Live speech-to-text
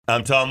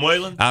I'm Tom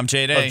Whalen. I'm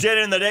Jay Day. Of Jay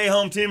Day and the Day,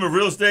 home team of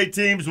real estate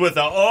teams with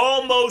the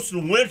almost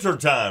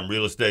wintertime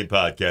real estate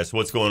podcast.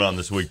 What's going on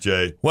this week,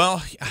 Jay?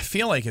 Well, I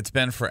feel like it's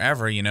been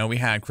forever. You know, we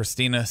had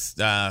Christina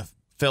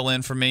fill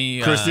in for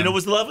me. Christina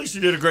was lovely. She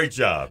did a great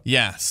job.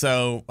 Yeah.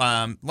 So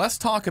let's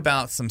talk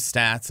about some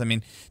stats. I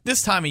mean,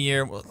 this time of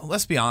year,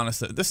 let's be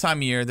honest, this time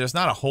of year, there's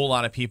not a whole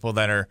lot of people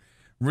that are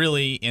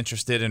really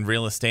interested in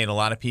real estate. A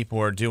lot of people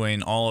are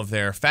doing all of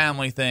their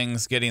family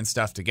things, getting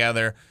stuff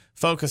together,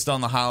 focused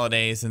on the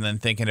holidays, and then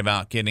thinking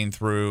about getting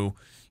through,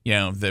 you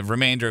know, the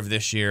remainder of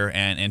this year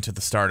and into the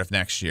start of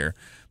next year.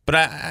 But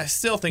I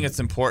still think it's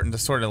important to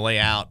sort of lay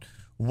out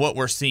what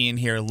we're seeing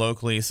here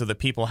locally so that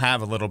people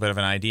have a little bit of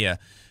an idea.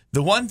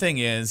 The one thing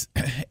is,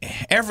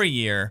 every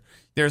year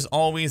there's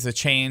always a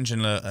change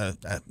and a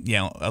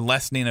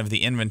lessening of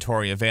the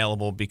inventory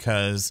available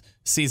because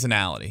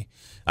seasonality.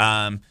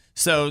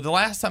 So the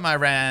last time I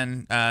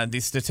ran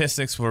these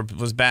statistics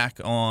was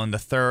back on the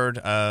 3rd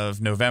of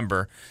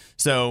November.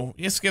 So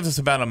this gives us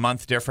about a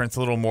month difference, a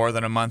little more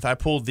than a month. I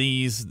pulled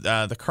these,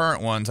 the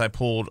current ones I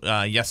pulled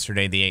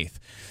yesterday, the 8th.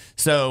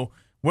 So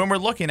when we're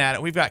looking at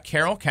it, we've got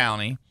Carroll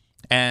County.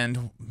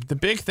 And the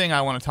big thing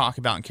I want to talk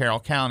about in Carroll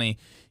County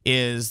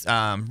is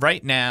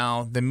right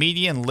now the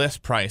median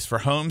list price for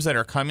homes that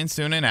are coming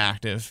soon and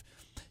active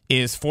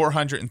is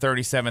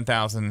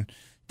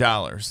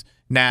 $437,000.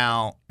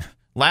 Now,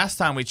 last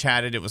time we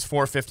chatted, it was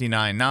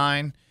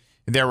 $459,900.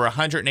 There were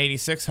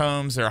 186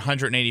 homes. There are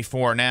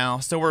 184 now.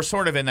 So we're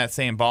sort of in that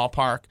same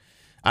ballpark.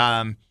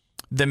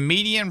 The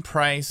median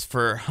price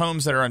for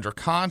homes that are under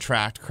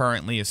contract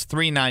currently is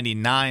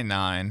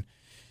 $399,900.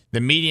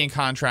 The median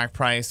contract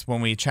price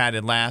when we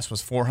chatted last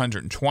was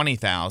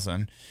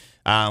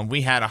 $420,000.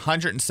 We had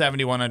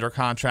 171 under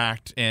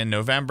contract in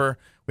November.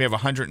 We have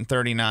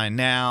 139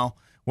 now.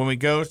 When we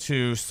go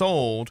to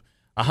sold,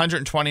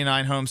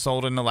 129 homes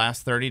sold in the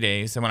last 30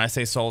 days. And when I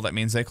say sold, that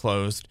means they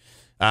closed.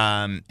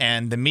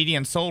 And the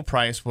median sold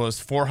price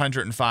was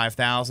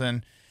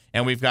 $405,000.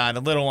 And we've got a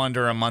little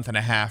under a month and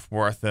a half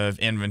worth of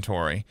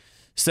inventory.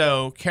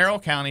 So Carroll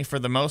County, for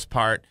the most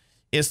part,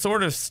 is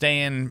sort of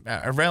staying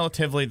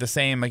relatively the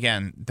same.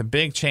 Again, the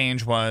big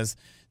change was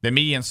the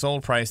median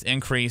sold price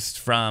increased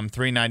from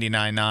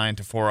 $399,900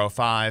 to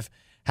 $405,000.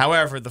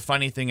 However, the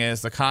funny thing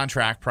is the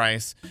contract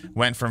price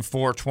went from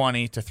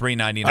 $420,000 to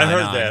 $399,900. I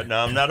heard that.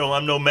 Now,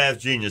 I'm no math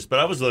genius, but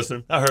I was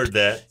listening. I heard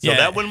that. So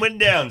that one went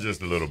down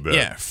just a little bit.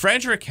 Yeah,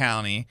 Frederick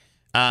County,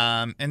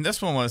 and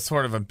this one was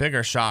sort of a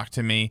bigger shock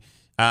to me.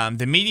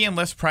 The median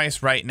list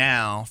price right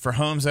now for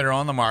homes that are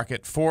on the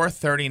market,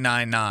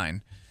 $439,900.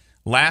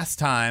 Last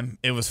time,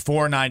 it was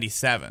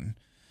 $497,000.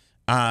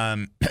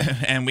 And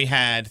we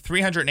had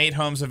 308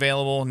 homes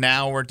available.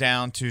 Now we're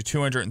down to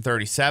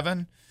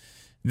 237.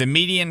 The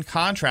median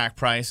contract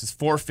price is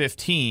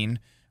 $415,000.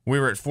 We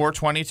were at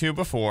 $422,000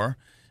 before.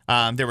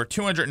 There were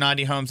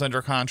 290 homes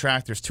under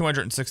contract. There's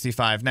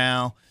 265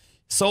 now.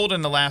 Sold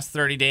in the last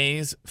 30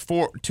 days,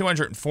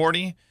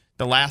 240.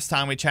 The last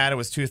time we chatted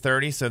was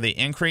 230, so they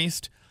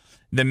increased.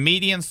 The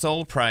median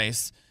sold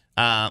price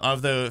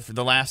of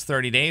the last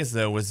 30 days,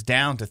 though, was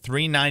down to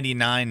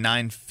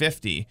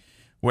 $399,950,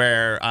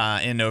 where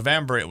in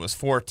November it was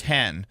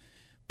 $410,000.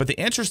 But the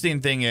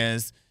interesting thing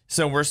is,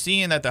 so we're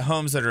seeing that the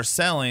homes that are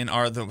selling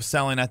are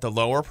selling at the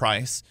lower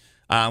price,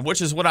 which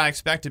is what I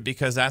expected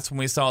because that's when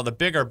we saw the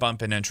bigger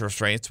bump in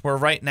interest rates. Where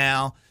right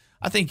now,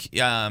 I think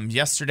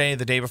yesterday,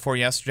 the day before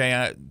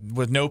yesterday,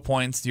 with no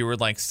points, you were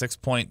like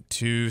 6.2,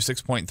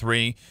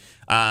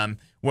 6.3.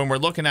 When we're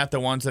looking at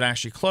the ones that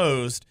actually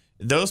closed,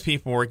 those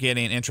people were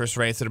getting interest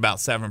rates at about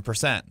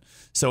 7%.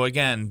 So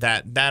again,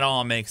 that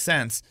all makes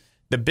sense.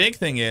 The big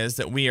thing is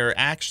that we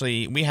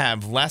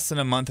have less than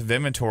a month of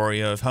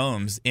inventory of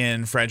homes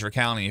in Frederick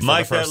County for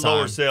the first time. Might that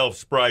lower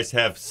sales price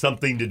have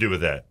something to do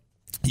with that?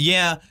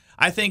 Yeah,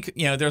 I think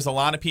there's a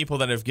lot of people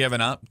that have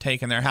given up,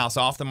 taken their house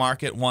off the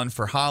market, one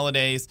for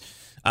holidays.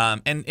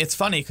 And it's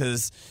funny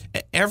because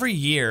every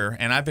year,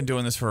 and I've been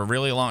doing this for a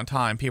really long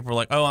time, people are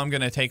like, oh, I'm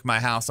going to take my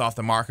house off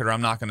the market or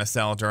I'm not going to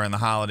sell during the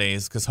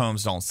holidays because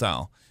homes don't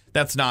sell.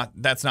 That's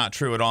not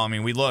true at all. I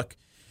mean, we look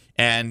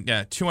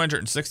and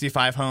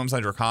 265 homes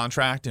under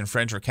contract in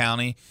Frederick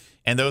County,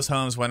 and those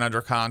homes went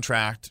under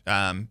contract.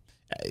 To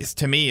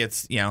me,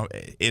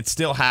 it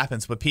still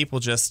happens, but people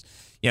just,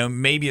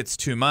 maybe it's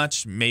too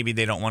much. Maybe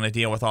they don't want to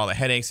deal with all the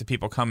headaches of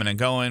people coming and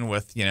going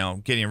with,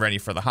 getting ready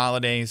for the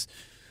holidays.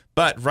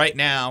 But right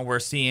now, we're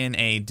seeing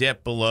a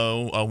dip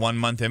below a 1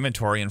 month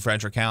inventory in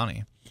Frederick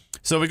County.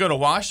 So we go to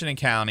Washington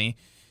County.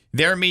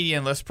 Their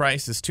median list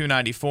price is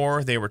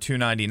 $294,000. They were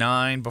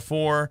 $299,000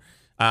 before.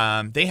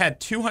 They had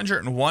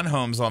 201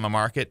 homes on the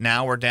market.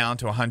 Now we're down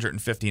to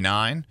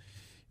 159.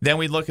 Then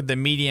we look at the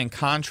median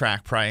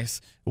contract price.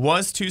 It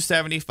was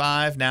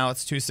 $275,000. Now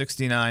it's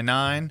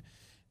 $269,900.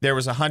 There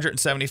was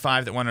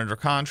 175 that went under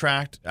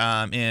contract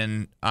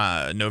in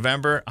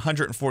November,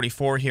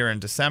 144 here in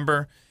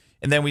December.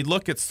 And then we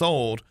look at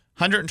sold.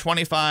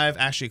 125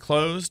 actually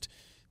closed.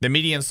 The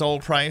median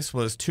sold price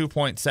was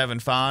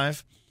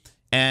 $2.75.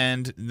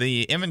 And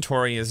the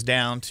inventory is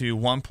down to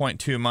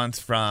 1.2 months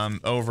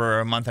from over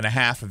a month and a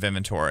half of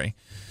inventory.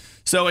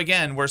 So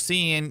again, we're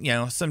seeing,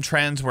 some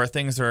trends where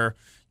things are,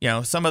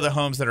 some of the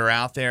homes that are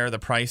out there, the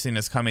pricing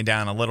is coming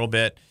down a little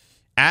bit.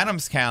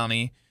 Adams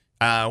County,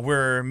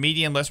 we're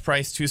median list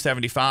price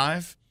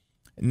 $275,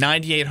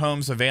 98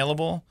 homes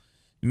available,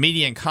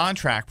 median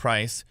contract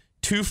price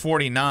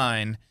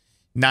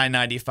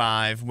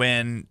 $249,995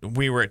 when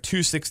we were at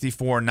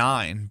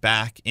 $264,900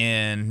 back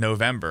in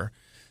November.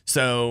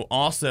 So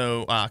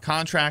also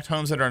contract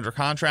homes that are under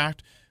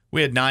contract,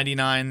 we had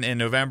 99 in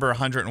November,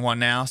 101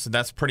 now, so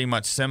that's pretty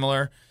much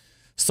similar.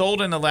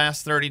 Sold in the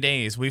last 30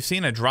 days, we've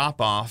seen a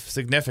drop-off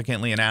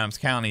significantly in Adams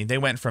County. They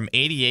went from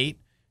 88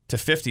 to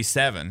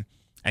 57.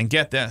 And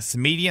get this,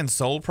 median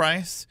sold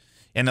price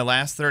in the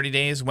last 30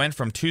 days went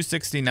from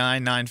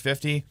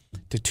 $269,950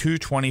 to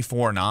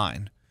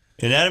 $224,900.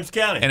 In Adams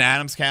County? In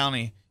Adams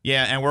County.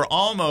 Yeah, and we're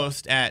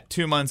almost at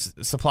 2 months'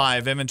 supply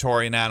of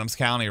inventory in Adams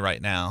County right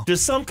now.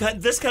 Does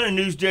this kind of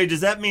news, Jay,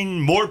 does that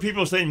mean more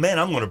people are saying, man,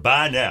 I'm going to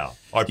buy now?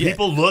 Are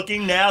people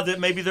looking now that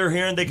maybe they're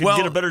hearing they can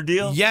get a better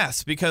deal?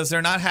 Yes, because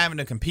they're not having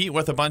to compete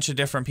with a bunch of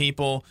different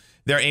people.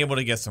 They're able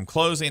to get some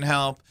closing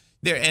help.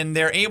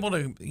 They're able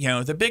to,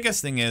 the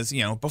biggest thing is,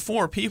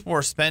 before people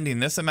were spending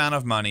this amount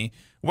of money,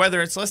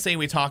 whether it's, let's say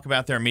we talk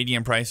about their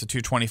median price of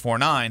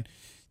 $224,900,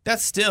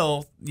 that's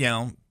still,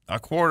 $250,000.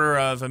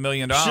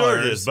 Sure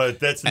it is, but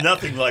that's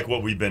nothing like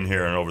what we've been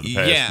hearing over the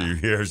past few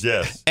years,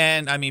 yes.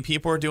 And,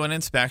 people are doing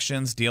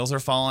inspections, deals are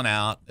falling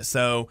out.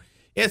 So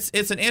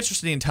it's an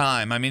interesting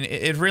time.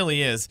 It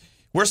really is.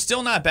 We're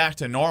still not back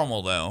to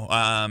normal,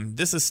 though.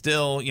 This is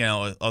still,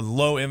 a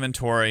low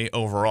inventory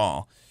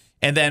overall.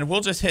 And then we'll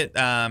just hit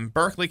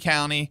Berkeley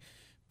County.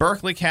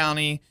 Berkeley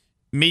County,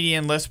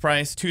 median list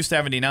price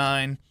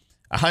 $279,000.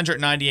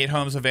 198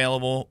 homes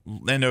available.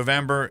 In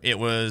November, it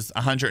was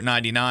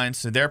 199,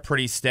 so they're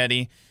pretty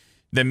steady.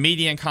 The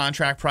median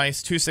contract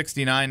price,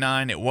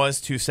 $269,900. It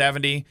was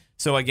 $270.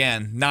 So,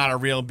 again, not a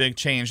real big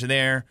change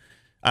there.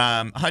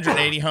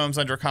 180 homes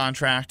under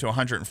contract to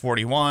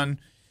 141.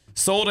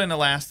 Sold in the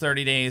last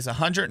 30 days,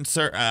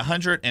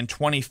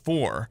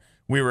 124.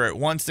 We were at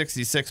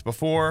 166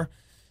 before.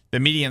 The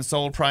median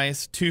sold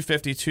price,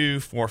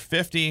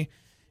 $252,450.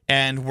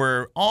 And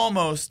we're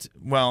almost,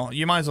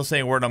 you might as well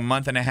say we're at a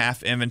month and a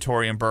half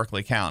inventory in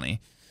Berkeley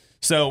County.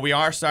 So we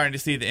are starting to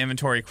see the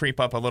inventory creep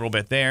up a little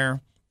bit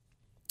there.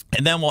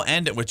 And then we'll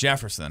end it with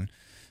Jefferson.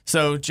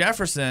 So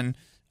Jefferson,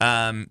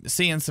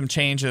 seeing some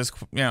changes,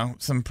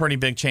 some pretty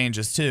big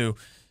changes too.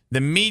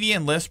 The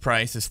median list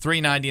price is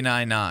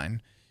 $399,900.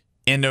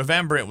 In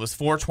November, it was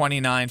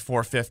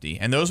 $429,450.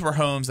 And those were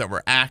homes that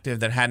were active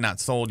that had not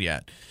sold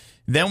yet.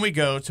 Then we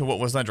go to what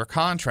was under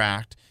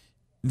contract.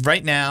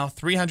 Right now,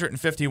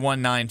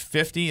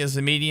 $351,950 is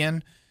the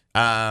median,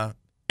 and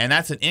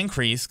that's an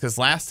increase because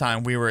last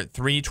time we were at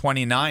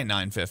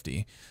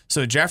 $329,950.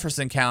 So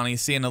Jefferson County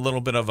is seeing a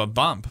little bit of a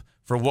bump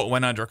for what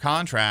went under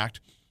contract,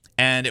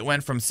 and it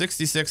went from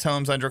 66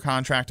 homes under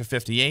contract to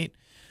 58.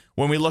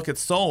 When we look at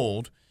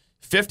sold,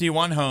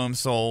 51 homes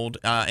sold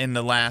in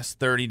the last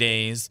 30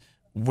 days,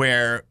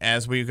 where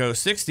as we go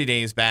 60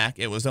 days back,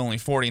 it was only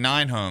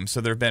 49 homes. So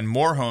there have been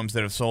more homes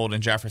that have sold in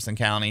Jefferson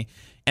County.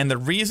 And the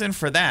reason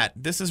for that,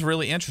 this is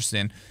really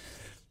interesting.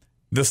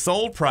 The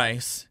sold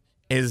price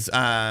is,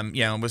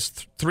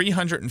 was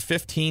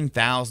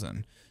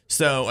 $315,000.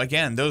 So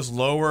again, those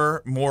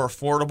lower, more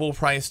affordable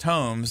priced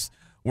homes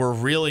were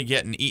really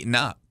getting eaten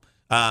up,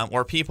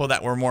 or people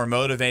that were more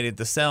motivated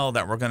to sell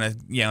that were going to,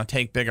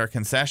 take bigger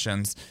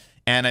concessions.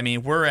 And we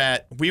were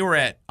at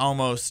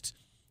almost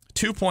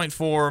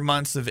 2.4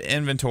 months of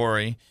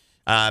inventory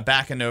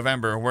back in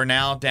November. We're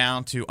now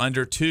down to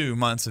under 2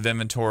 months of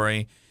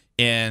inventory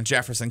in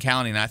Jefferson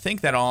County. And I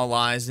think that all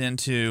lies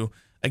into,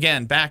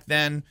 again, back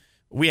then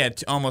we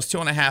had almost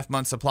 2.5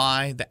 months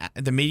supply.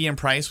 The median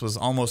price was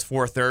almost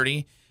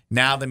 $430.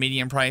 Now the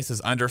median price is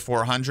under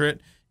 $400,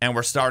 and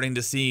we're starting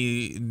to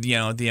see,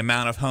 the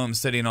amount of homes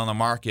sitting on the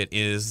market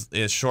is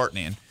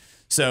shortening.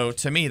 So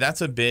to me, that's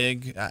a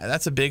big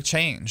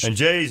change. And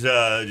Jay's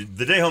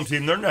the Day Home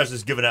team, they're not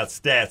just giving out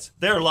stats;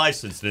 they're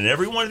licensed in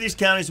every one of these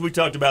counties we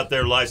talked about.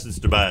 They're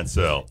licensed to buy and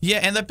sell. Yeah,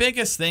 and the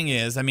biggest thing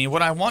is,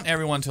 what I want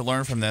everyone to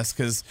learn from this,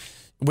 because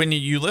when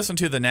you listen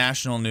to the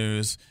national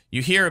news,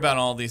 you hear about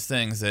all these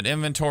things, that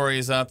inventory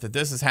is up, that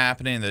this is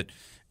happening, that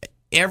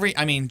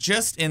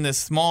just in this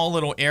small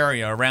little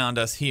area around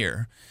us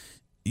here,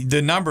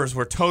 the numbers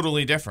were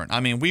totally different.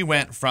 We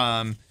went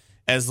from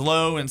as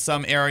low in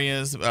some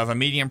areas of a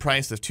median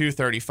price of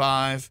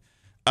 $235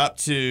 up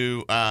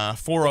to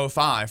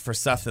 $405 for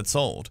stuff that's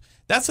sold.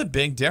 That's a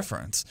big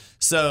difference.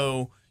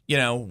 So,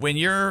 when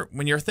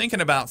you're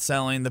thinking about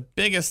selling, the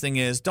biggest thing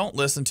is don't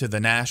listen to the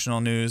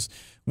national news.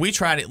 We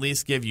try to at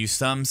least give you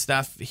some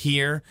stuff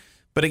here.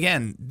 But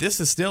again, this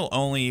is still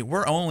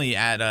we're only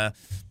at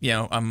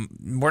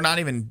we're not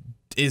even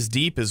as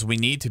deep as we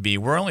need to be.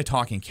 We're only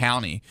talking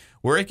county,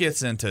 where it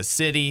gets into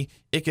city,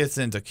 it gets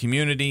into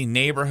community,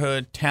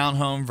 neighborhood,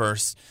 townhome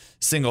versus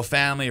single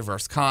family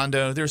versus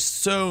condo. There's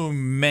so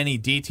many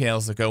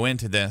details that go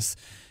into this.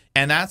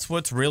 And that's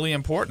what's really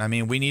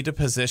important. We need to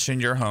position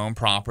your home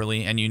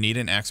properly, and you need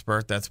an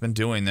expert that's been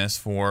doing this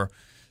for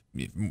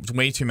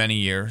way too many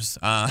years.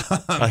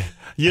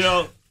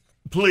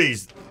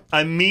 Please,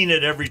 I mean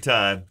it every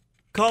time.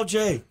 Call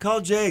Jay. Go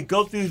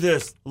through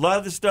this. A lot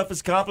of this stuff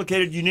is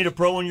complicated. You need a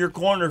pro in your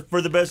corner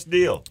for the best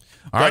deal.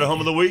 Got a home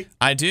of the week?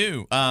 I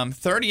do.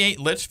 38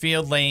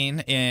 Litchfield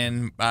Lane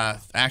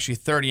actually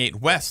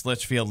 38 West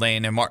Litchfield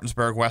Lane in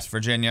Martinsburg, West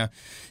Virginia.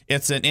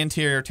 It's an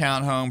interior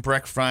townhome,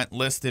 brick front,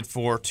 listed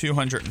for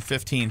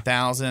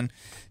 $215,000.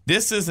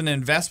 This is an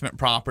investment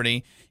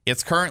property.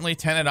 It's currently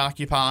tenant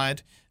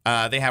occupied.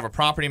 They have a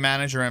property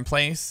manager in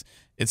place.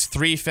 It's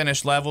 3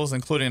 finished levels,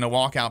 including a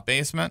walkout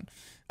basement.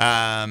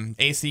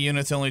 AC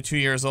unit's only 2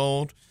 years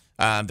old.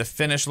 The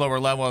finished lower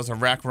level is a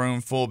rec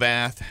room, full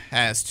bath,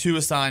 has 2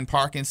 assigned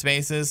parking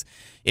spaces.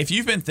 If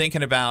you've been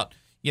thinking about,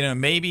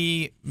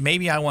 maybe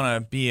I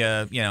want to be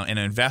an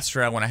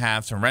investor, I want to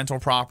have some rental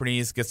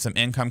properties, get some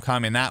income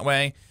coming that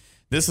way,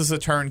 this is a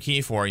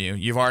turnkey for you.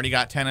 You've already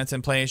got tenants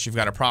in place. You've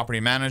got a property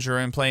manager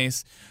in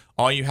place.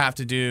 All you have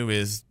to do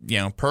is,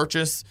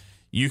 purchase.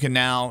 You can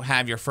now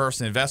have your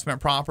first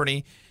investment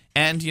property.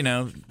 And,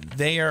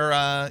 they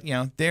are,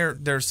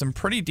 there's some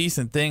pretty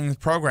decent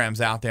programs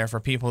out there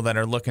for people that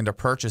are looking to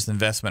purchase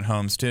investment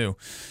homes too.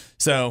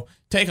 So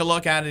take a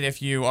look at it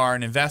if you are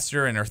an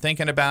investor and are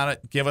thinking about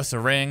it. Give us a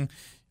ring,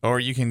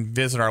 or you can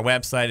visit our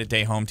website at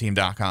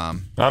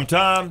dayhometeam.com. I'm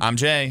Tom. I'm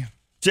Jay.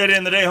 Jay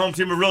and the Day Home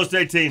Team of Real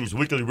Estate Teams,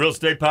 weekly real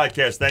estate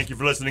podcast. Thank you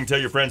for listening.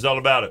 Tell your friends all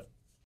about it.